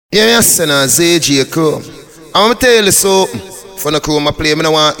Yeah, yes, and ZJ Crew. I'm gonna tell you something. For the crew, I play, I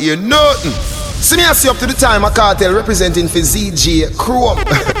don't want to hear nothing. See me, I see up to the time, a cartel representing for ZJ Crew.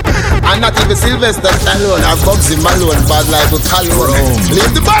 And not even Sylvester alone, and Bugsy Malone, bad like with Calhoun.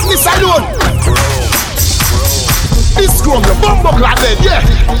 Leave the badness alone. This crew, the bumbo clad dead, yeah.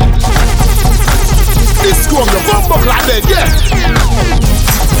 This crew, the bumbo clad dead, yeah.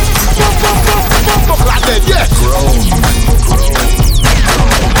 Bumbo clad dead, yeah.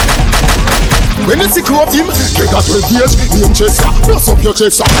 When you see crew of him, take a 12 years, name chaser, bust up your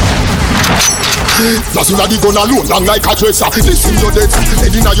chaser. That's in the gun alone, long like a dresser. Listen your dead, head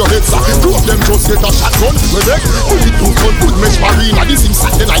in your head, sir. Two of them just get a shotgun, correct? Bullet two gun, good mesh marina. This in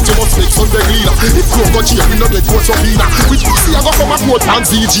Saturday night, you must make Sunday cleaner. If crew got cheap, we no get coach of Lina. With pussy, I go from a court and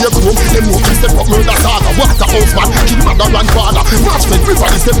ZJ Crew. Them know we step up murder saga. Waterhouse man, kill mother grandfather. Matchman,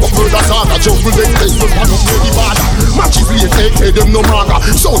 everybody step up murder saga. Jungle dead place, no one of the border. Matches late, AK, them no maga.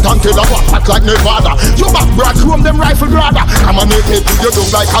 South and tell a backpack like Nevada. Your back brad, chrome them rifle brother. Come and make it, you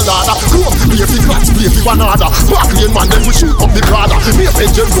don't like a ladder. Chrome, play the class, play the one another. Back lane man, them we shoot up the brother. Me a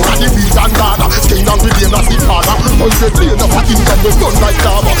pension go and the beat and ladder. Skin down with the nasty father. 100 lane of a income with gun like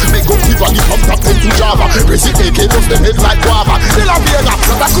Java. Make up the valley from top 10 to Java. Raise the AK, bust them head like guava. De La Vega,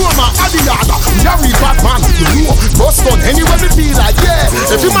 not a chroma, a the yada. We a real bad man, you know. Bust gun, anywhere we feel like, yeah.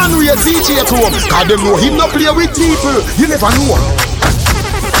 Every man we a ZJ Chrome. Cause them know him no play with people. You never know.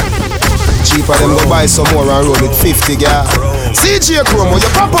 Cheaper them go buy some more and roll with 50 gal. ZJ Chrome,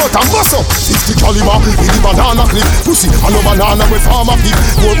 you pop out and bust up 50 caliber, in the banana clip. Pussy, and no banana with farmer pig.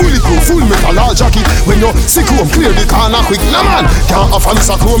 More bulletproof, full metal all jacket. When you see Chrome, clear the corner quick. Nah man, can't offer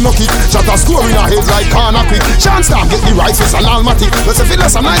Mr. Chrome no kick. Shot a score in a head like corner quick. Chance time, get the rifles and almatic. Let's say feel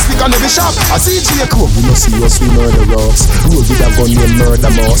some nice pick and every shop. A ZJ Chrome, we no see us, we murder us. Roll with a gun, we murder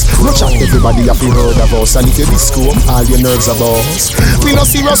us. No chat, everybody have heard of us. And if you this Chrome, all your nerves are boss. We no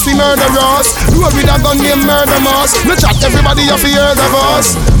see us, we murder us. Roll with a gun, we murder us. No chat, everybody have heard of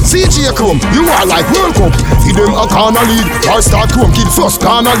us. ZJ Chrome, you are like World Cup. Feed them a corner lead. Or start Chrome, kill first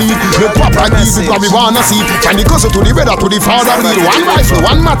corner lead. Make pop like easy, but we wanna see. From the cousin to the brother to the father lead. One rifle,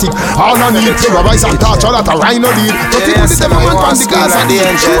 one matic, all I need. Terrorize and torture that a rhino lead. But people with them one from the Gaza and the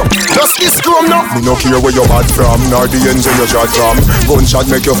engine. Just this Chrome now. Me no care where you bad from, nor the engine you shot from. Gunshot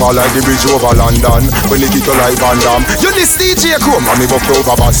make you fall like the bridge over London. When it hit you like Van Damme. You this ZJ Chrome. And me go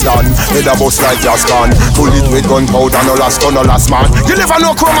over Boston. Head a bus like Gascon. Bullet with gunpowder, no last gun, no last man. You never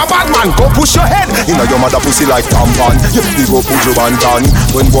know Chrome a bad man. Go push your head. You know your mother pussy like tampon. You feel go put your bantan.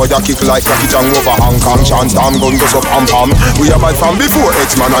 When boy da kick like Jackie Chan over Hong Kong. Chance damn gun goes up pam pam. We are bad from before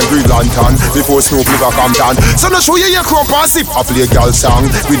X-Man and Green Lantern. Before Snoop Liver Compton. So no show you your Chrome passive. I play a girl song.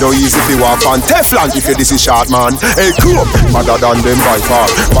 We don't easy if you walk on Teflon if you this is short man. Hey Chrome, better than them by far.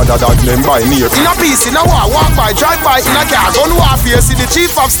 Better than them by near. In a piece, in a war, walk by, drive by, in a car, gun warfare. See the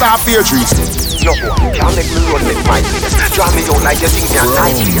chief of staff here trees. No boy, can't make me run with my face. Draw me out like you think me a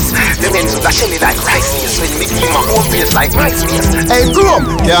nice face. The men that show me like rice face. When me keep my own face like rice face. Hey Chrome,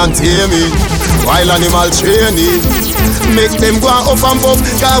 can't hear me. Wild animal training. Make them go off and buff.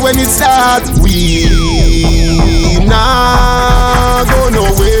 Cause when it start, we nah go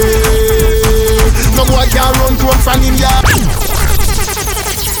nowhere. No boy can't run to a fan in ya.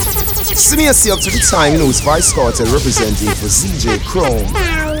 See me see up to the time, you know, it's Vice Cartel representing for ZJ Chrome.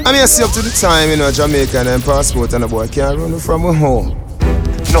 I mean, I see up to the time, you know, Jamaican and passport and a boy can't run from home.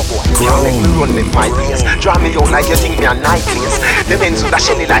 No boy, can't make me run with my face. Draw me out like you think me a nice face. The men that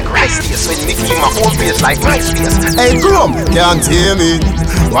show me like rice face. When me keep my own face like rice face. Hey Chrome, can't hear me.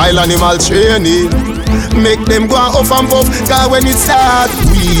 Wild animal training. Make them go off and buff. Cause when it start,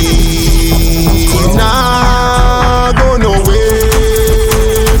 we nah go nowhere.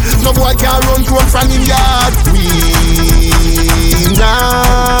 No boy can't run from him yard. We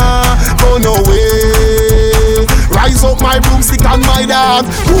nah go nowhere. Rise up my broomstick and my dad.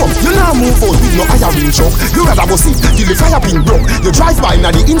 Boom, you now move out with no iron choke. You rather go sit till the fire pin broke. You drive by now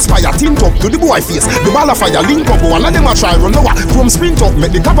the Inspire tint up to the boy face. The ball of fire link up. One of them a try run lower. From sprint up,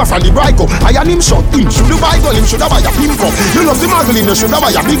 make the cover from the bright up. I and him shot. Him should buy gun, him should buy a pimp up. You love the muggling, you should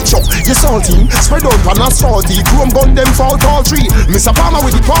buy a big chuck. You salty, spread out and a salty. Chrome gun them fall tall tree. Mr. Palmer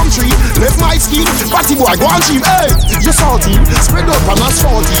with the palm tree. Left my skin, party boy go on cheap. Hey, you salty, spread out and a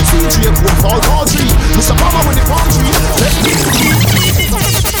salty. ZJ Chrome fall tall tree. Mr. Palmer with the palm tree.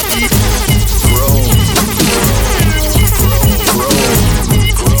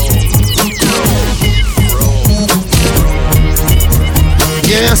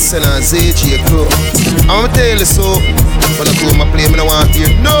 Yes, and I say J. Crow. I'ma tell you so. When I come and play, me no want to hear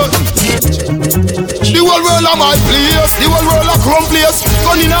nothing. The whole world of my place, the whole world of Chrome place.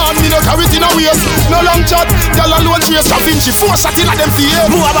 Gun in hand, me no carry it in a waist. No long chat, girl alone chase Da Vinci. 4 shot in a them feet.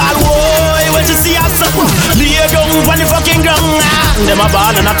 Move a ball, boy, when you see us lay down on the fucking ground. Them a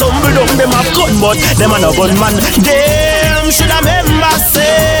ball and a tumble down, them a gun, but them a no gun man. Them should have remember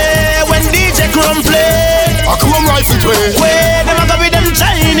say when DJ Chrome play. A Chrome rifle play. Where them a go with them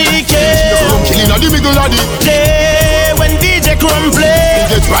tiny kids. Chrome killing a the middle of the day when DJ Chrome play.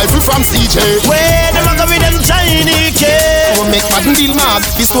 Get rifle from CJ. Where them a go with them tiny kids. We make Madden deal mad.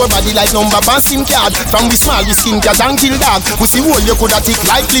 We store body like number and SIM card. From we small, we skin cat and kill dog. We see hole you coulda tick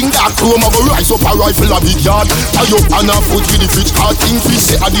like cling dog. Chrome a go rise up a rifle a big yard. Tie up on a foot with the fridge hard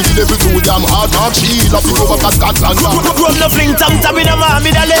kingfish. Say a the level too damn hard. Mark shield up the cover for Scotland. Chrome no fling tongue tab in a man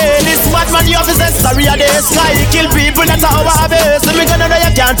with a lane. This bad man the officer sorry a day. Sky kill people that's our base. So we gonna know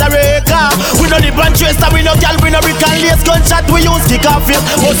you can't break. We no live and trace. We no gal, we no brick and lace. Gunshot we use kick off face.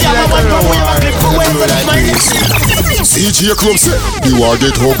 But yeah, my one from we have a clip for way. CJ Chrome say the war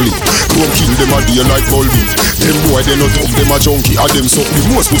get ugly. Chrome kill them a day like Bulby. Them boy they not tough, them a junkie. And them suck the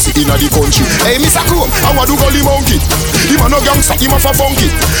most pussy in the country. Hey Mr. Chrome, how a do gully monkey? Him a no gangster, him a fa funky.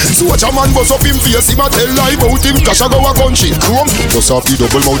 So watch a man bust up him face, him a tell lie about him. Cash a go a country. Chrome just off the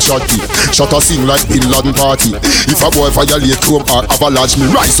double mouth shotty. Shot a sing like Bin Laden party. If a boy violate Chrome or avalanche me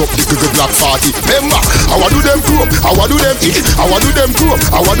rise up the black party. Remember, how a do them Chrome? How a do them eat? How a do them Chrome?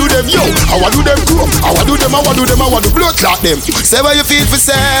 How a do them yo? How a do them Chrome? How a do them? How a do them? How a do blood clot them? Say what you feel for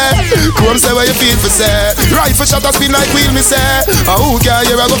say. Chrome say what you feel for say. Rifle shot a spin like wheel me say. Who can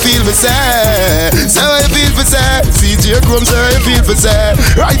you ever feel for say? Say what you feel for say. CJ Chrome say what you feel for say.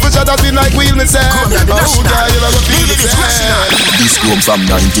 Rifle shot a spin like wheel me say. Who can you ever feel for say? This Chrome from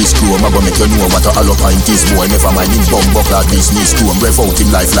 90s Chrome, I go make you know what a hollow pint is. Boy, never mind him bumbo clad business. Chrome rev out him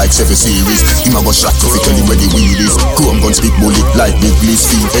life like 7 series. Him a go shot to fit tell him where the wheel is. Chrome gun speak bullet like big bliss.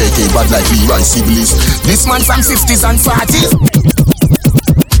 Feel AK bad like Leroy Sibbles. This man from 50s and 40s.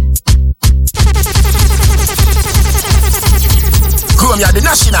 Chrome, you're the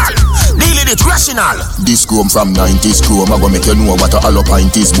national. Dealing it rational. This Chrome from 90s Chrome, I go make you know what a hollow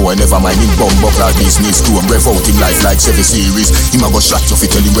pint is. Boy, never mind him bumbo clad business. Chrome rev out him life like 7 series. Him a go shot to fit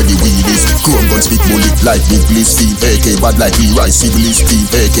tell him where the wheel is. Chrome gun speak bullet like big bliss. Feel AK bad like Leroy Sibbles. Feel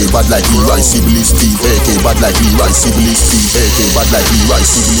AK bad like Leroy Sibbles. Feel AK bad like Leroy Sibbles. Feel AK bad like Leroy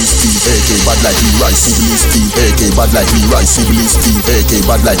Sibbles. Feel AK bad like Leroy Sibbles. Feel AK bad like Leroy Sibbles. Feel AK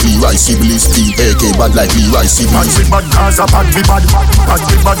bad like Leroy Sibbles. Feel AK bad like Leroy Sibbles. Bad Gaza, bad we bad. Bad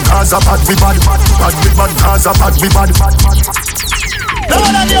we bad Gaza, bad we bad. Bad we bad Gaza, bad we bad. No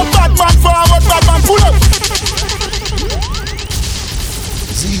one of you bad man forward, bad man pull up.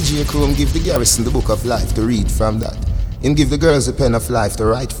 CJ Chrome give the garrison the book of life to read from that. Him give the girls a pen of life to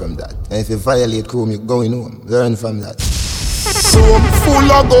write from that. And if you violate Chrome, you're going home. Learn from that. So I'm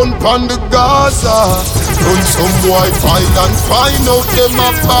full of gun pon the Gaza. Run some boy find and find out them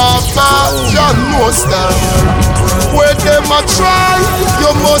a papa. John knows them. Where them a try,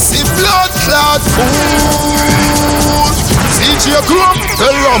 you must see blood clot food. CJ Chrome,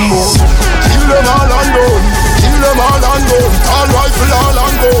 tell Rambo, kill them all and done. Kill them all and done. All rifle all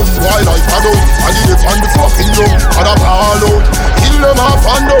and gun. Wildlife a gun, and he defend the fucking gun. And a ball out, kill them off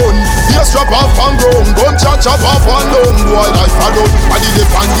and done. Yes, chop off and gun. Gun chop off and done. Wildlife a gun, and he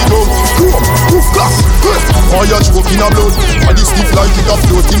defend the gun. Chrome, poof, clap, quick. Why you choking a blood? And he stiff like it a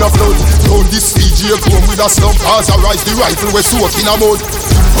float in a flood. Down this CJ Chrome with a slump. As I rise the rifle we soak in a mud.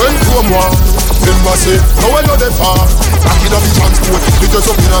 When Chrome walk, them a say, no one know them far. Back it up the transport, it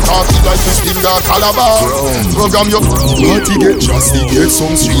just up in a car. It like this thing got Calabar. Program your party get drastic. Get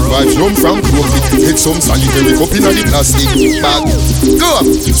some street vibes, run from Chrome. Get some sanitary cup in a the plastic bag. Go up,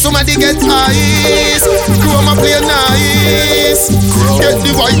 somebody get ice. Chrome a play nice. Get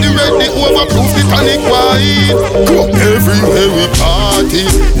the white, the red, the overproof, the tonic white. Go everywhere we party,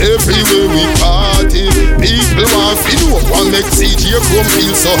 everywhere we party. People want to know what makes CJ Chrome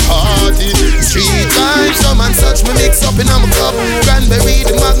feel so hearty. Street vibes, some and such me mix up in a cup. Cranberry,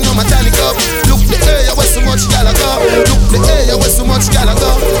 the Magnum, a tonic cup. Look the area where so much gal go. Look the area where so much gal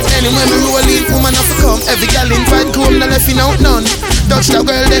go. Anyway me roll in, woman have to come. Every gal in pride Chrome, no left out none. Touch the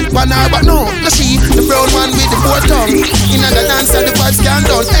girl that one her, but no she, the brown one with the four tongue. In a dance and the vibes can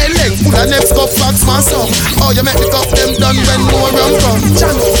done. Hey leg, put the next cup fox man song. Oh you make the cup them done when more rum come.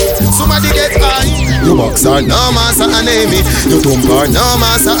 Channel, somebody get high. You box her, no master enemy. You thump her, no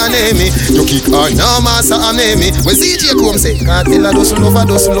master enemy. You kick her, no master enemy. When CJ come say, can't tell her does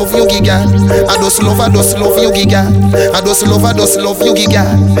love you giga. I does love you giga. I does love you giga.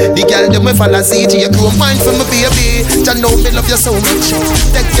 The girl them me follow CJ come wine for me baby. Jah know me love you so much.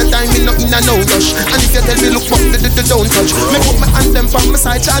 Take your time, me not in a no rush. And if you tell me look back, don't touch. Me put my hand them from my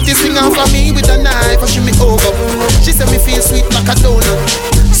side, chart this thing off of me with a knife, and she me over. She say me feel sweet like a donut.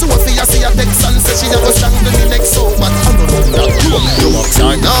 So if you see a text and say she a go strangle me next so but I don't know that you box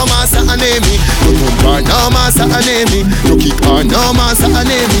her, no master enemy. You thump her, no master enemy. You kick her, no master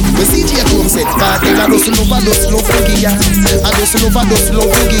enemy. When CJ come say, can't tell her does love you giga. I does love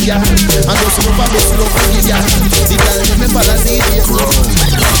you giga. I does love you giga. The girl them me follow CJ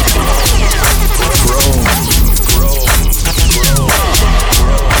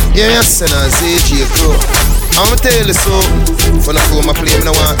yes, and I say CJ Crow. I'ma tell you so. When I go my play,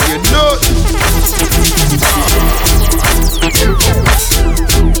 I want you to know.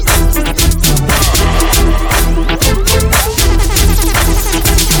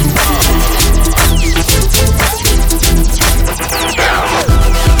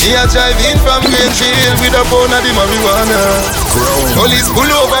 Me a drive in from Greenfield with a bone of the marijuana. Police pull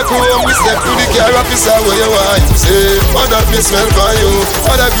over Chrome, we step to the car officer where you are. You say, what that me smell for you?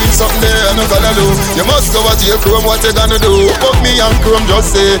 What that green something there, no gonna do. You must go to your Chrome, what you gonna do? Fuck me and Chrome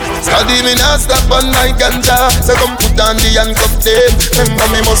just say, study me not stop on like ganja. So come put on the handcuff tape. Remember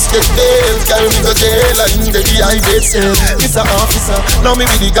me must get bail, carry me to jail. And the dehydrate cell. Mr. Officer, now me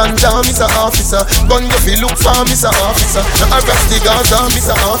with the ganja, Mr. Officer. Gun you feel look for Mr. Officer. Now arrest the Gaza,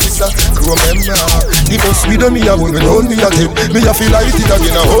 Mr. Officer. Remember, the bus with me a woman hold me again. Me a feel like it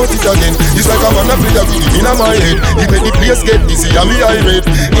again, I hold it again. It's like a man a play a video in my head. He make the place get busy and me irate.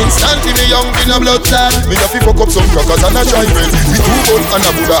 Instantly me young in a blood clot. Me a fi fuck up some crackers and a dry bread. Me two bun and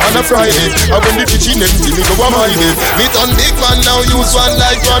a Buddha and a Friday. And when the kitchen empty, me go a my head. Me turn big man now use one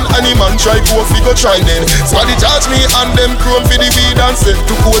like one. And the man try go fi go try then. So the judge me and them chrome for the weed and say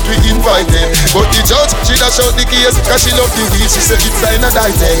to court we invited. But the judge she dash out the case cause she love the weed. She said it's sign a die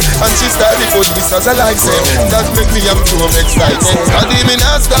thing. And she started the police as a license. That make me am chrome excited. Study me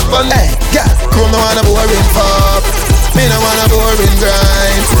not stop on hey, yeah. Chrome no wanna boring pop. Me no wanna boring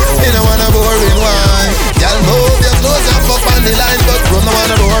grind. Me no wanna boring wine. Y'all move your clothes and fuck on the line. But Chrome no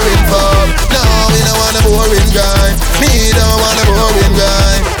wanna boring pop. No, me no wanna boring grind. Me don't wanna boring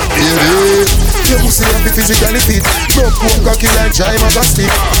grind. Your pussy have to physically fit. Broke home cocky like Jai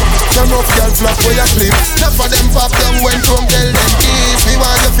Magastic. Some rough girl flap where you clip. Enough of them pop them when Chrome tell them kiss. We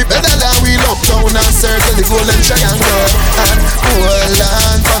want you fi better than we love town and circle the golden triangle. And hold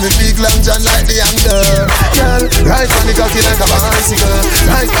on for me big long john like the young girl. Girl, right on the cocky like a bicycle.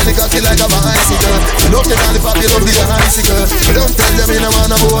 Right on the cocky like a bicycle. You love the lollipop, you love the icicle. But don't tell them you don't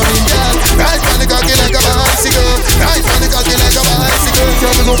wanna boring girl. Right on the cocky like a bicycle. Right on the cocky like a bicycle.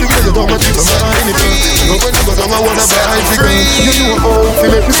 Girl, you know the way you don't want to be mine. You know when you go down, I wanna bicycle. You know how we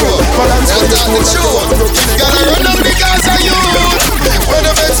make me go. Balance on the floor. Gotta run up the cars of you. What do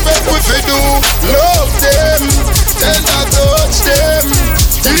you expect we fi do? Love them, then I touch them.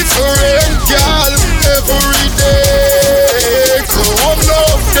 Different girl every day. Chrome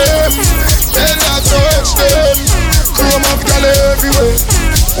love them, then I touch them. Chrome have girl everywhere.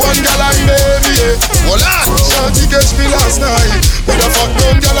 One girl and baby, yeah. Hola, Shanti catch me last night. With a fuck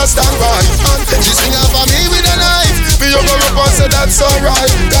down girl a stand by. And she swing up on me with a knife. Me you go up and say that's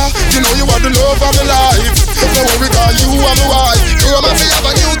alright. You know you are the love of my life. No worry, cause you are my wife. Chrome have to have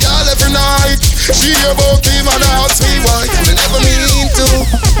a new girl every night. She about him and asks me why. I never mean to.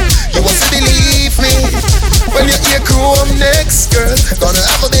 You want to believe me when you hear Chrome next, girl. Gonna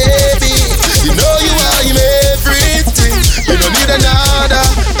have a baby. You know you are him everything. You don't need another.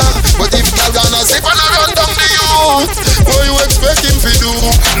 But if you're gonna zip and run down the youth, what you expect him to do?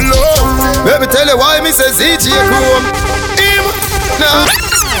 Love. Baby, tell you why me say CJ Chrome. Him now.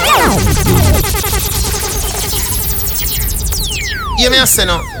 You may say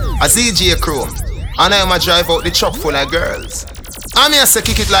no. A CJ Chrome. And I'm a drive out the truck full of girls. I'm here to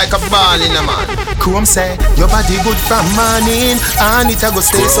kick it like a ball in a man. Chrome say, your body good from morning, and it a go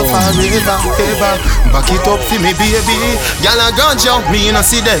stay so forever, ever. Back it up for me, baby. Y'all a gon' jump me, no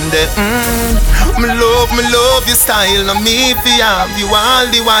see them there. Me love your style. No me fi have you all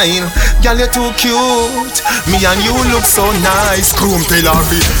the while. Y'all you too cute. Me and you look so nice. Chrome tell her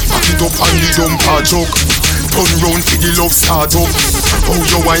fi back it up and the dumper joke. Turn round for the love start up. Oh,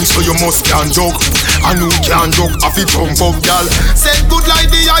 you wine so you must can't joke. And who can't joke, I fi jump up, gal. Said good like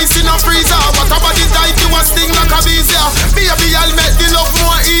the ice in a freezer. What about the type you a sting like a bees, yeah. Baby, I'll make the love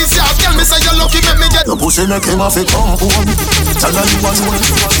more easier. Tell me say you're lucky, make me get. Your pussy make him have a come home. Tell her you alone.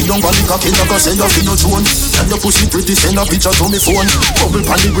 She don't want the cocky, like I say you feel your tone. And your pussy pretty, send a picture to me phone. Bubble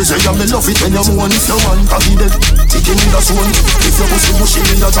pan the grizzly, and me love it when you moan. If your man cocky dead, take him in the zone. If your pussy bushy,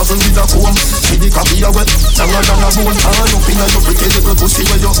 me a travel with a comb. See the cocky a wet, longer than a bone. I look in your pretty little pussy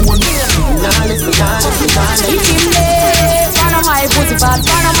where you own. Nah, listen, one of my pussy bad,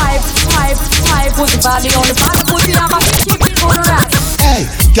 one of my pussy bad. The only bad pussy I'm a keep it for the rest. Hey,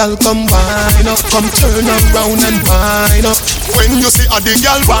 girl, come wind up, come turn around and wind up. When you see a the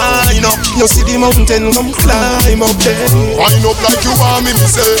girl wind up, you see the mountain come climb up there. Wind up like you want me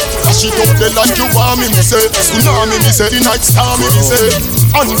say. Dash it out there like you want me say. Tsunami me say, the night star me say.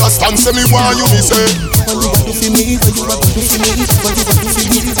 Understand, say me want you me say. What you want to feel me? What you want to feel me? What you want to feel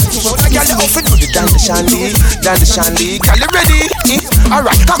me? So the girl you off it do the dance shandy. Girl you ready?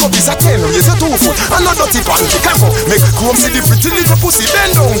 Alright, cock up is a 10, raise your 2 foot. And no dirty panty, cock up. Make chrome see the pretty little pussy.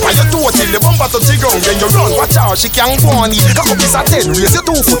 Bend down, by your toe till the bumper touch the ground. Then you run, watch out, she can't go on it. Cock up is a 10, raise your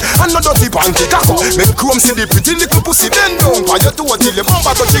 2 foot. And no dirty panty, cock up. Make chrome see the pretty little pussy. Bend down, by your toe till the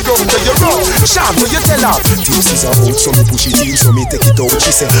bumper touch the ground. Then you run, Sham, do you tell her? This is a out, so me push it in, so me take it out.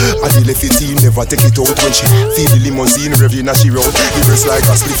 She say, I the left it in, never take it out. When she feel the limousine, revving as she roll. The breast like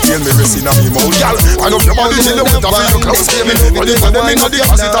a split tail, me rest in a me mouth. Girl, I know your body till the winter for your clothes. Me only for them in the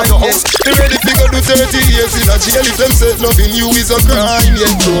closet of your house. You ready to go to 30 years in a jail if them say loving you is a crime. Yeah,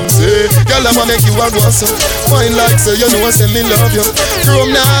 come say, girl, I'ma make you a go so. Fine like say, you know I say me love you.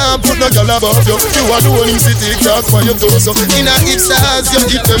 Come now, put no girl above you. You are the one him sit TikTok for your torso. In a hipsters, you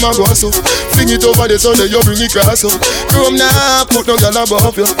hit them a go so. Fling it over the sun, then you bring it cross so. Come now, put no girl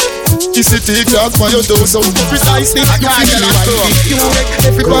above you. You sit TikTok for your torso. Precisely, you feel it so. You make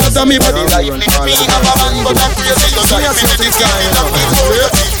every part of me body like me of a man, but I'm crazy. You say I'm in this guy.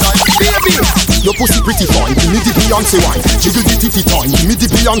 Baby, your pussy pretty fine. Give me the Beyonce wine. Jiggle the titty time. Give me the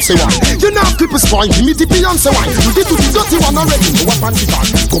Beyonce wine. You know clip is fine. Give me the Beyonce wine. You did to the dirty one already. No one fancy time.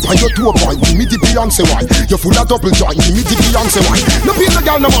 Go find your 2 point. Give me the Beyonce wine. You're full of double joint. Give me the Beyonce wine. No pay the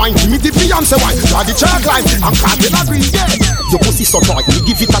girl no mind. Give me the Beyonce wine. Try the chalk line. I'm can't agree. Yeah. Your pussy so tight. Me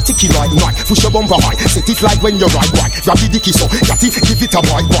give it a ticky right. Push your bumper high. Set it like when you're right. Grab the dicky so. Got it. Give it a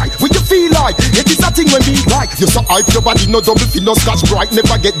right. When you feel like it is a thing when we like. You're so hype. Your body no double feel no scratch bright.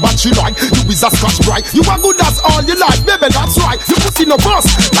 Never get battery like. You is a scratch bright. You are good as all you like. Baby that's right. You pussy no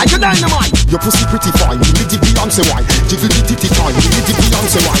bust like a dynamite. Your pussy pretty fine. Give me the Beyonce wine. Jiggle the titty time. Give me the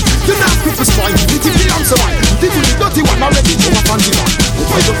Beyonce wine. You know clip is fine. Give me the Beyonce wine. You did the dirty one already. You are fancy man. Go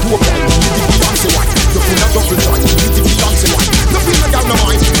find your 2 point. Give me the Beyonce wine. You're full of double joint. Give me the Beyonce wine. No feel like I no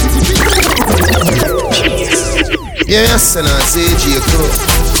mind. Yes, and I say J.Crew.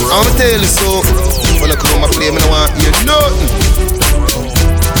 I'ma tell you so. When I come and play, I don't want to hear nothing.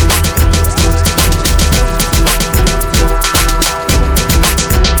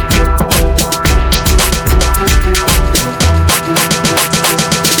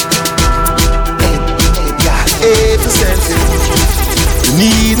 You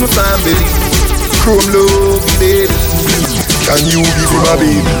need my family. Chrome love you, baby. Can you give him a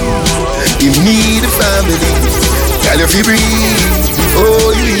baby? You need a family. Can you feel breathe?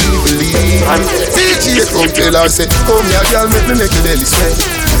 Oh, you believe. DJ come tell her, say, come here, girl, make me make your belly sweat.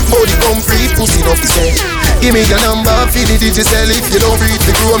 Body come free, pussy no fi say. Give me your number, feed the digital. If you don't breathe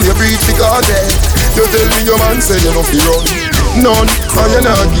the chrome, you breathe the goddess. You tell me your man say you no fi run. None, and you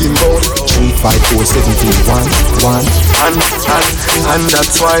not give out. 3, 5, 4, 7, 2, 1. And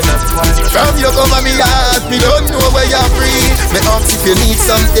that's why. From you cover me heart, me don't know where you're free. Me ask if you need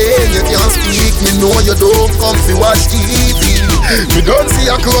something, you can't speak. Me know you don't come to watch TV. Me don't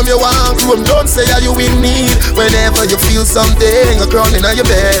see a chrome you want, chrome don't say are you in need. Whenever you feel something, a crawling on your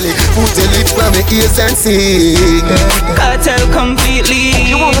belly, put your lips on my ears and sing. Cartel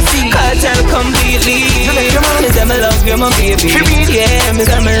completely. Cartel completely. Me say me love you, my baby. Yeah, me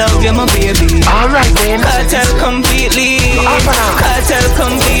say me love you, my baby. Alright then. Cartel completely. Cartel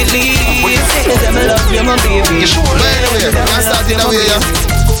completely. Me say me love you, my baby. Anyway, I'm starting away, yeah.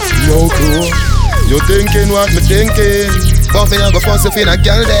 Yo, crew, you thinking what me thinking? Coffee and go fuss up in a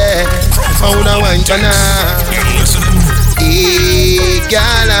girl there. Found a wine for now. Hey,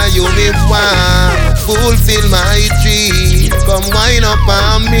 girl, you me want fulfill my dream. Come wine up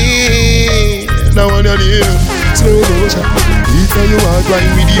on me. Now on your ear, slow motion. If you want wine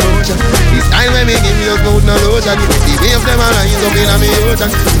with the ocean, it's time when me give you a good no lotion. The wave them a rise up in a me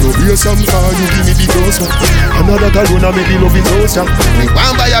ocean. You be some car, you give me the close one. Another Corona make the love is so strong. Me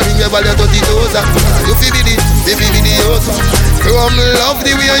want buy a ring, you buy your 30,000. You feel me the ocean. Come love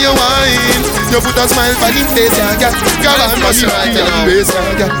the way you whine. You put a smile on the face, yeah, girl. Girl, I'm body right in the base,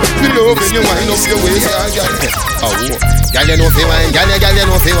 yeah, girl. Me love when you whine up your waist, yeah, girl. Oh, girl, you know fi wine, girl, you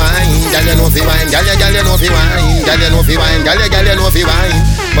know fi wine, girl, you know fi wine, girl, you know fi wine, girl, you know fi wine, girl, you know fi wine.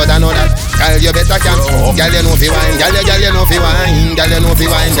 But I know that, girl, you better can. Girl, you know fi wine, girl, you know fi wine, girl, you know fi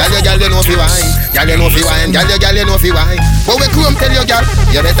wine, girl, you know fi wine, girl, you know fi wine, girl, you know fi wine. But we come tell you, girl,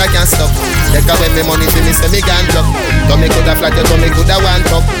 you better can stop. Take away me money fi me say me can't drop. Don't make coulda flat, don't make coulda one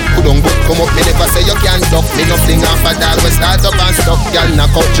top. Who don't go come up, me never say you can't duck. Me no fling off a dog, we start up and stop. Girl,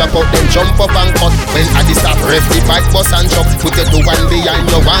 knock out, drop out, then jump up and cut. When I the stop, ref the bike, bus and truck. Put it to one behind,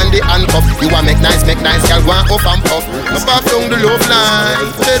 you want the handcuff. You want make nice, girl, want up and puff. No pop down the love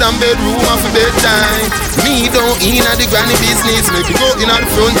line, bed and bedroom off a bedtime. Me don't in at the granny business, make you go in at the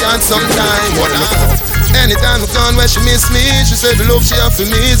front yard sometime. Anytime I gone where she miss me, she said the love she have for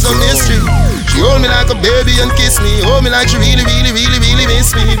me is a mystery. She hold me like a baby and kiss me, hold me like she really, really, really, really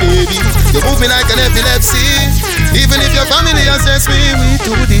miss me, baby. You move me like an epilepsy, even if your family assess me. We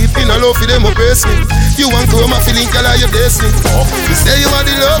too deep in a love for them oppress me. You want come, I feeling color your destiny. You say you are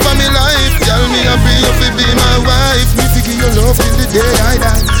the love of my life, tell me I bring you to be my wife. Me figure your love till the day I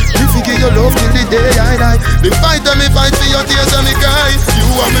die. Me figure your love till the day I die. The fight and me fight for your tears and me cry. You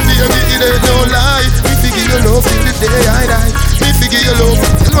want me baby, it ain't no lie. Me figure your love till the day I die. Me figure your love.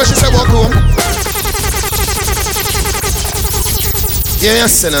 You know she said walk home. Yeah,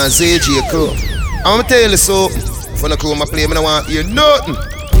 yes, and ZJ crew. I'ma tell you so. For the crew, I play, I don't want to hear nothing.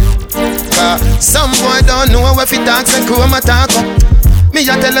 Some boy don't know if he talks and crew, I talk up. Me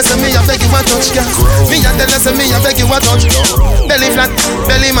a tell us me a beg you a touch, girl. Me a tell us me a beg you a touch. Belly flat,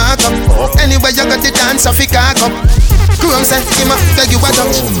 belly mark up. Anyway you got the dance off the cock up. Chrome say, give me beg you a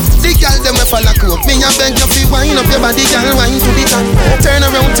touch. The girl them we follow Chrome. Me a beg you fi wind up your body, girl, wind to the top. Turn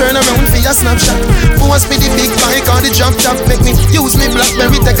around for your snapshot. Post me the big bike or the drop top. Make me use me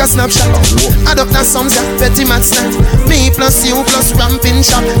BlackBerry, take a snapshot. Add up that sums ya, petty max snap. Me plus you plus ramping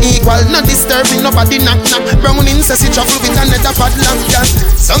shop equal, not disturbing, nobody knock knock. Browning says he travel with another padlock, girl.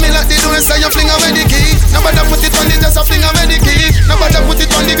 So me like the door, say you fling away the key. Nobody put it on the just a fling away the key. Nobody put it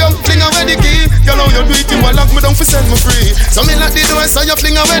on the gun, fling away the key. Girl, how you do it, you a lock me down for set me free. So me like the door, say you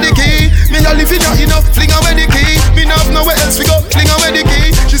fling away the key. Me a live in you know, fling away the key. Me not have nowhere else we go, fling away the key.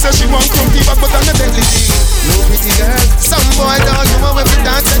 She says she want come back, but I'm not deadly key. No pretty girl, some boy don't know where we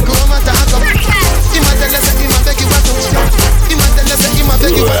dance and go and talk up. Him a tell us, him a beg you a touch. Him a tell us, him a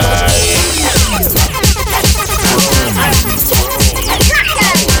beg you a touch.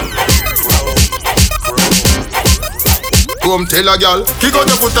 Come tell a gal, kick out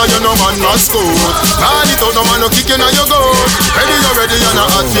your foot and you no man must go. Call it out, no man no kicking on your goat. Ready you ready and I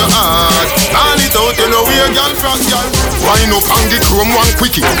at your heart. Call it out, you know we a gal from gal. Wine up on the chrome one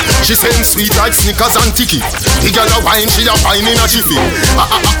quickie. She same sweet like Snickers and Tiki. The gal a wine, she a wine in a jiffy.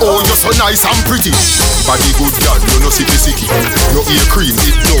 Oh, you're so nice and pretty. Body good gal, you no sicky sicky. Your ear cream,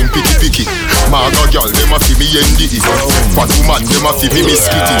 it don't picky picky. Maga gal, them a fi me NDE. Bad woman, them a fi me Miss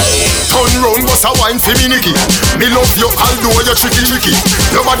Kitty. Turn round, bust a wine fi me Nicky. Me love you although you're tricky tricky.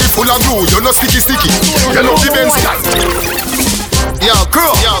 Your body full of glue, you're not sticky sticky. You love the Benz gal. Yo, crew.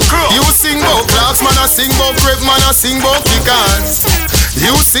 You sing about clocks, man, I sing about grape, man, I sing about pickers.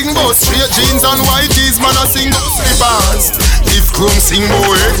 You sing about straight jeans and white tees, man, I sing about slippers. If Chrome sing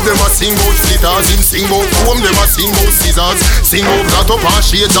about egg, them a sing about slitters. Him sing about comb, them a sing about scissors. Sing about flat up and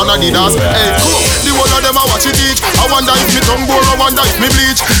shades and Adidas. Hey, Chrome, the one of them a watch it each. I wonder if me tongue bore, I wonder if me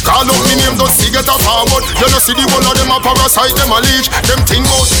bleach. Call up me name, just see get a forward. You know see the one of them a parasite, them a leech. Them think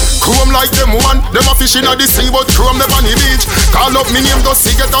about Chrome like them one. Them a fish in a the sea, but Chrome them on the beach. Call up me name, just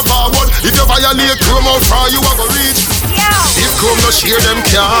see get a forward. If you violate Chrome, how far you a go reach? If Chrome no share them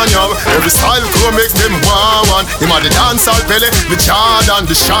can you. Every style Chrome make them one. Him a the dancehall Pele, the Jordan,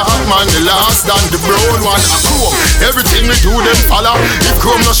 the sharp man, the last dan, the brown one. A Chrome, everything we do them follow. If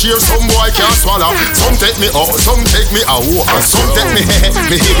Chrome no share, some boy can't swallow. Some take me out, some take me out, and some take me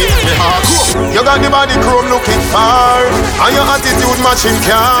hard. Chrome, you got the body Chrome looking far, and your attitude matching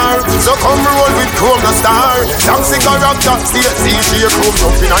car. So come roll with Chrome the star. Taxi character, stay see Chrome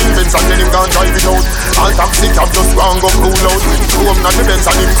jumping and Benz and then him can't drive it out. All taxi cab just go and go cool out. Chrome not the Benz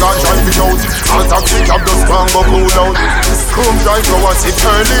and him can't drive it out. All taxi cab just go and go cool out. Chrome drive go and sit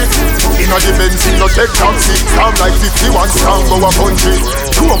early. Inna the Benz him no take taxi. Stand like 51 stand go a country.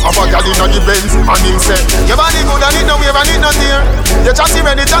 Chrome have a gal inna the Benz and him say, your body good and it no wave and it no tear. Your chassis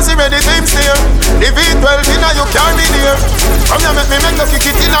ready, team steer. The V12 inna you carry there. From you make you kick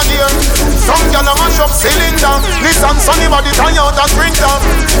it inna gear. Some gal a mash up cylinder. Nissan sunny body tie out a sprinter.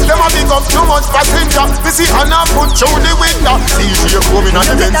 Them a big up too much passenger. We see Anna put through the window. CJ coming on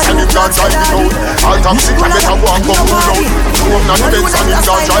the Benz and him gone drive it out. All taxi can better go and come pull out. Come on the Benz and him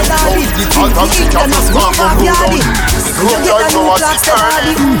gone drive it out. All taxi can just go and come pull out. Come drive to us it's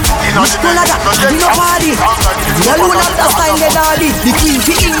early. In a the Benz no party. The alone of the style the daddy. The queen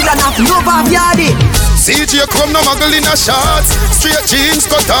for England of no backyardy. CJ come no muggle in a shots. Straight jeans,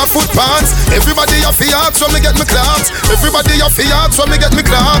 cut off foot pants. Everybody have the axe when me get me clocks. Everybody have the axe when me get me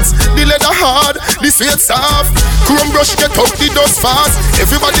clocks. The leather hard, the sweat soft. Chrome brush get up the dust fast.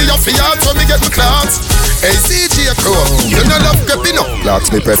 Everybody have the axe when me get me clocks. Hey CJ Chrome, you no love creeping up.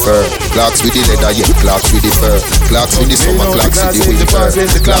 Clocks me prefer. Clocks with the leather, yeah. Clocks with the fur. Clocks with the summer, clocks with the winter.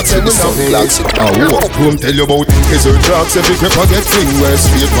 Clocks with the sun, clocks with the Chrome tell you about his old clocks. Every creeper get fling where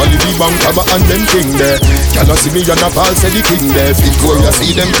straight quality bank cover and them thing there. Y'all see me and a ball say the king there. Victoria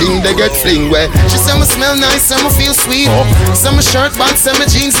see them thing they get fling where. She say me smell nice, say me feel sweet. Say me shirt back, say me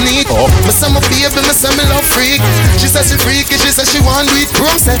jeans neat. Me say me baby, me say me love freak. She say she freaky, she say she want do it.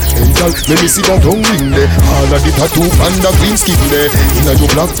 Chrome say, hey girl, let me see that tongue ring there. All of the tattoo and the green skin there. Inna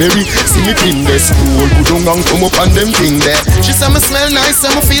your blackberry, see me pin there. School good on and come up on them thing there. She say me smell nice,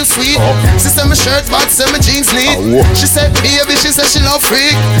 say me feel sweet. She say me shirt back, say me jeans neat. She say baby, she say she love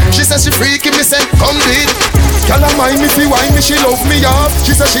freak. She say she freaky, me say come do it. Girl a mind me fi wine me, she love me off.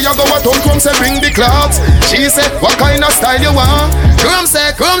 She say she a go a town, come say bring the clocks. She say what kind of style you want? Chrome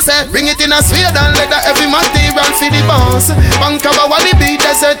say, bring it in a suede and leather every material for the boss. Bank of a wally beat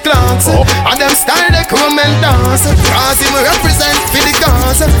desert clocks. And them style they come and dance. Cause him represent for the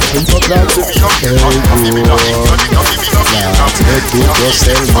cause. Make you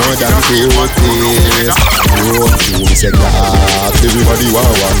yourself more than 50s. You say class, everybody want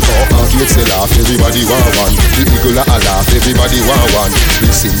one. Arcade say laugh, everybody want one. The eagle a laugh, everybody want one.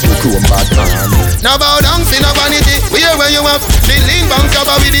 Listen to Chrome bad man. Now bow down for no vanity. Where you have the lean bank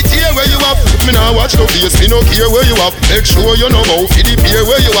cover with the tear where you have. Me nah watch no face, me no care where you have. Make sure you know how for the beer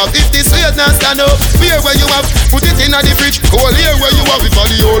where you have. If this weight not stand up, where you have. Put it in the fridge, cold here where you have. If all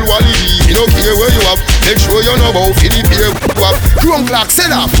the old wally, me no care where you have. Make sure you know how for the beer where you have. Chrome clock,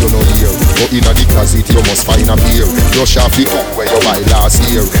 sell off. You know here, but in the closet you must find a beer. Brush off the cup where you buy last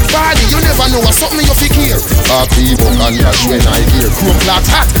year. Body, you never know what's something you fake here. Half the book and dash when I hear. Chrome clock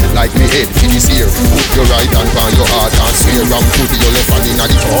hot, like me head for this year. Put your right hand on your heart and swear. And put your left hand in the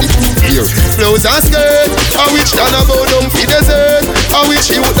top here. Blouse and skirt, I wish that I bow down for dessert. I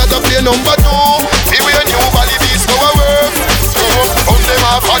wish you would that I play number 2. Be where new body beats go a work. Come them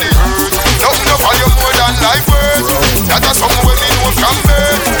off of the earth. Nothing up for you more than life worth. That is something when you know from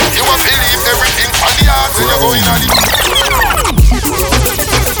birth. You will believe everything from the heart when you go in on the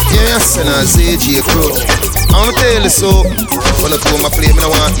yes, and I say J. Crow. I'ma tell you so. When I go my play, I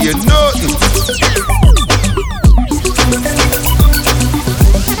don't want to hear nothing.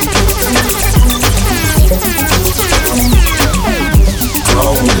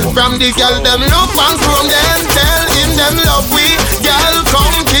 From the girl them look and from them tell him them love we. Girl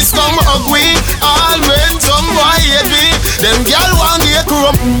come kiss come hug we. All when some boy hate we. Them girl want get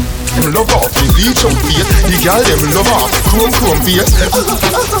crumb. Them love off the bleach out face. The girl them love off chrome face.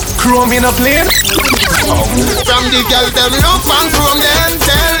 Chrome in a plane. From the girl them look and from them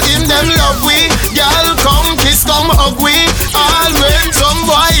tell him them love we. Girl come kiss come hug we. All when some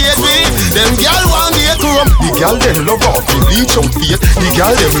boy hate we. Them girl want get crumb. The girl them love off the bleach out face. The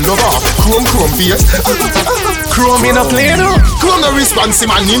girl them love off chrome face. Chrome in a plane. Chrome no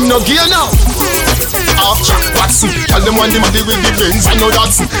responsive man him no gear now. Jack Watson, tell them when them deal with the Benz and no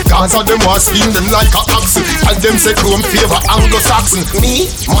Datsun. Cause of them want skin them like a oxen. Tell them say Chrome favor Anglo-Saxon. Me,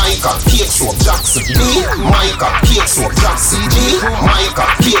 Micah, Cake Soap Jackson. Me, Micah, Cake Soap Jackson. Me, Micah,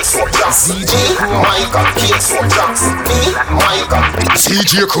 Cake Soap Jackson. Me, Micah, Cake Soap Jackson. Me, Micah.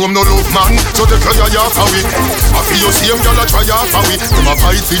 CJ Chrome no love man, so they try off a week. I feel you see them gyal a try off a week. Them a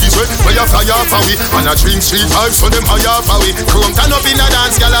fight for this way, where you fly off a week. And a drink street vibes, so them high off a week. Chrome turn up in a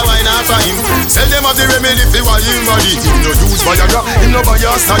dance, gyal a wine off a him. Sell them of the remedy for why him body. Him no use Viagra, him no buy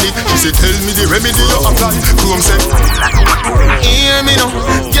a study. She say tell me the remedy you apply. Chrome say hear me now,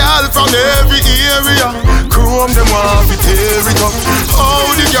 girl from every area. Chrome them want to tear it up. Oh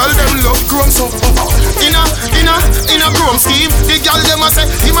the girl them love Chrome so. In a Chrome scheme, the girl them a say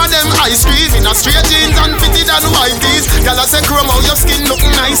him a them ice cream. In a straight jeans and fitted and white tees. Girl a say Chrome how your skin look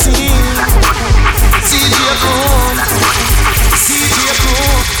nice. CJ Chrome, CJ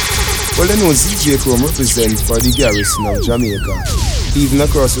Chrome. Well, you know, CJ Chrome represent for the garrison of Jamaica, even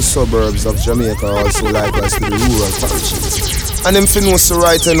across the suburbs of Jamaica, also likewise to the rural parishes. And them finnos to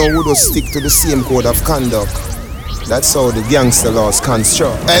right and now would stick to the same code of conduct. That's how the gangster laws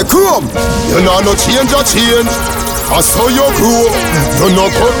construct. Hey Chrome, you know no change or change. I saw you grow. You no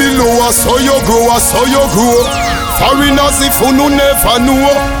go below, I saw you grow, I saw you grow. Foreigners if you no never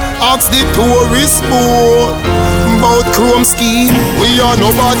know. Ask the tourist boat about Chrome scheme. We are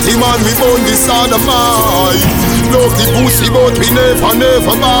nobody man, we born this on the mind. Love the pussy but we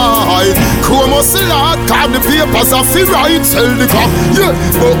never buy. Chrome hustle hard, cause the papers are free right. Sell the crap, yeah,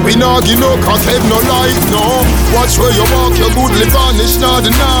 but we not give no cause have no light, no. Watch where you walk, your goodly vanish not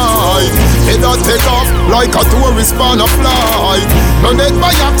the night. Head a take off like a tourist on a flight. No dead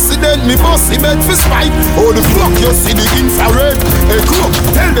by accident, me bossy bed for spite. Oh the fuck you see the infrared. Hey Chrome,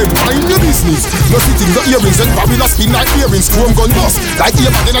 tell them mind your business. No sitting the earrings and Babylon spin like earrings. Chrome gun bust like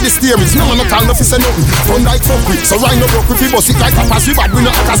ear back in the steerings. No man no call no fi say nothing. Fun like fuck with. So right no broke with fi bust it like papas. We bad we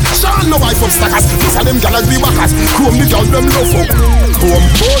no hackers. Sean no wife up stackers. This a them gals be backers. Chrome the gal them love up. Chrome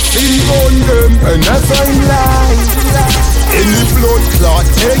busting on them and never in life. Any blood clot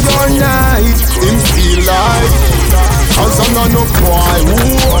day or night. Him feel like cause I'm not no boy who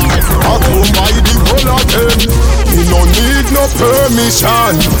I go by the whole of them. Me no need no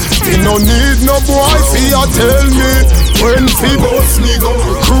permission. Me no need no boy fi a tell me when fi boss me go.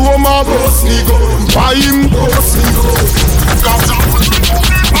 Chrome a boss me go. Why him boss me go?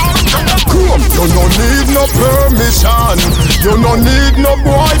 Chrome, you no need no permission. You no need no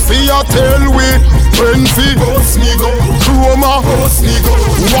boy fi a tell we when fi boss me go. Chrome a boss me go.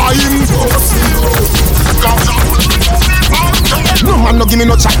 Why him boss me go? No man no give me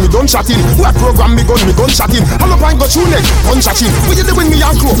no chat, me done chatting. What program me gun chatting. Hello pint go through neck, gun chatting. What you do when me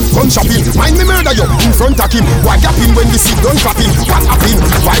and crow, gun shopping. Mind me murder you in front of him. Why yapping when the seat done clapping? What happen?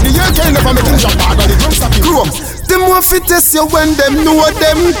 Why the AK never make him jump hard and the drum stopping? Chrome, them want fi test you when them know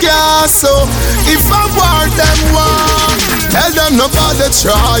them can. So if I war them want, tell them no bother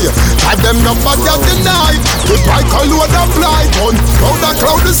try. Tell them no bother deny. The bike a load of fly gun,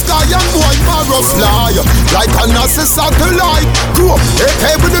 cloud the sky and boy marrow fly like a NASA satellite. Grow up,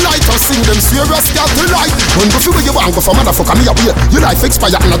 AK with the light, I'll sing them serious got the light. When go feel where you want, go for motherfucker, me a wait. Your life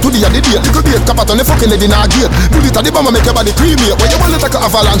expire, and I do the date. Little bit, cap out on the fucking lady in a gate. Bullet at the bomber, make your body cremate. When you want to take an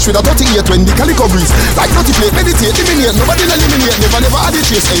avalanche with a 38 when the calico breeze. Like naughty plate, meditate, eliminate, nobody eliminate. Never had the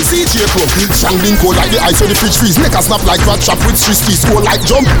chase, CJ Chrome. Shangling cold like the ice when the fridge freeze. Neck a snap like rat trap with street score like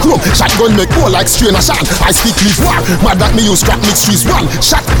jump. Chrome, shotgun make go like strain a shot. I speak leaf war, mad that me use scrap mix trees one.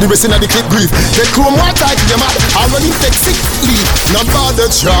 Shot, the rest in the clip grief. They Chrome one type, them mad, I running take sick leave. No bother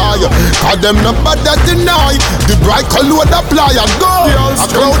try, cause them no bother deny. The bright color apply and go. I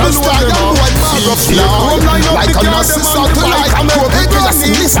crowd the sky and white marrow fly. Like a Nazi satellite, I'm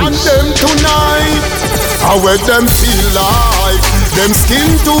and them tonight. I wear them feel like them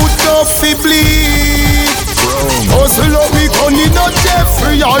skin too tough to bleed. Hustle up me gun in a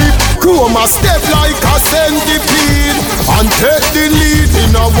Jeffrey hype. Chrome a step like a centipede and take the lead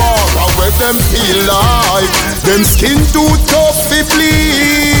in a war. I wear them feel like them skin too tough to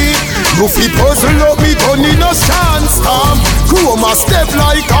bleed. You fi puzzle up me gun in a sandstorm. Chrome a step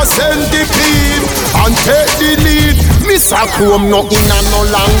like a centipede and take the lead. Mr. Chrome no in and no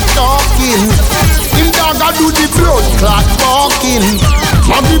long talking. Him dog a do the blood clot barking.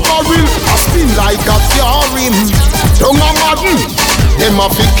 Maggie barrel a spin like a curing. Don't a madden, them a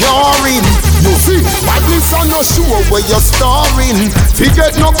fi curing. You see, badness on no show where you're starring.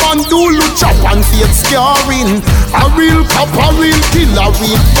 Forget no bandulu chop and fake scarring. A real cop, a real killer,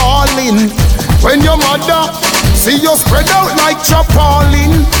 real falling. When your mother see you spread out like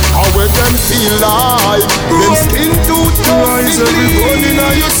chapalin, how will them feel like? Them skin too tough, everybody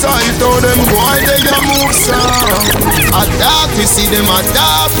on your side. How them why they a move sound? Attack, we see them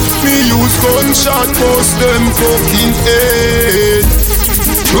attack. Me use gunshot, bust them fucking head.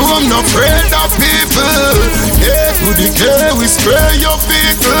 I'm not afraid of people. Yeah, to the K, we spray your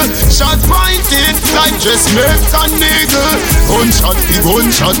vehicle. Shot pointed like just make a nigga. Gunshot, the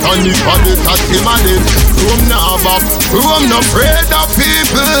gunshot, and the body that him and it. I'm not afraid of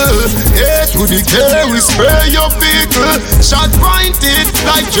people. Yeah, to the K, we spray your vehicle. Shot pointed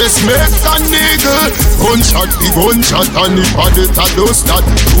like just make a nigga. Gunshot, the gunshot, and the body that does that.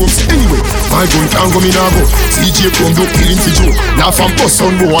 Anyway, my gun can't go me now go. CJ Chrome do killing for Joe. Now from bus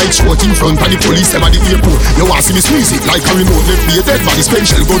on white short in front of the police them at the airport. You want see me squeeze it like a remote. Left be a dead body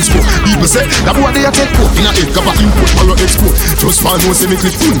special gun smoke. People say that boy they a take coke in a head cover import or export. Just for no say me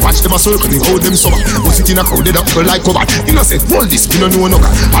clip full. Watch them a circle they hold them summer. But sit in a crowd they don't go like cover. You know say hold this you know no knocker.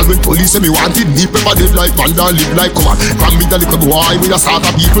 All when police say me wanted me paper dead like vandal live like cover. Come me the little boy with a sort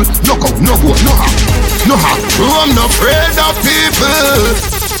of people. No go no go no how. No how. I'm not afraid of people.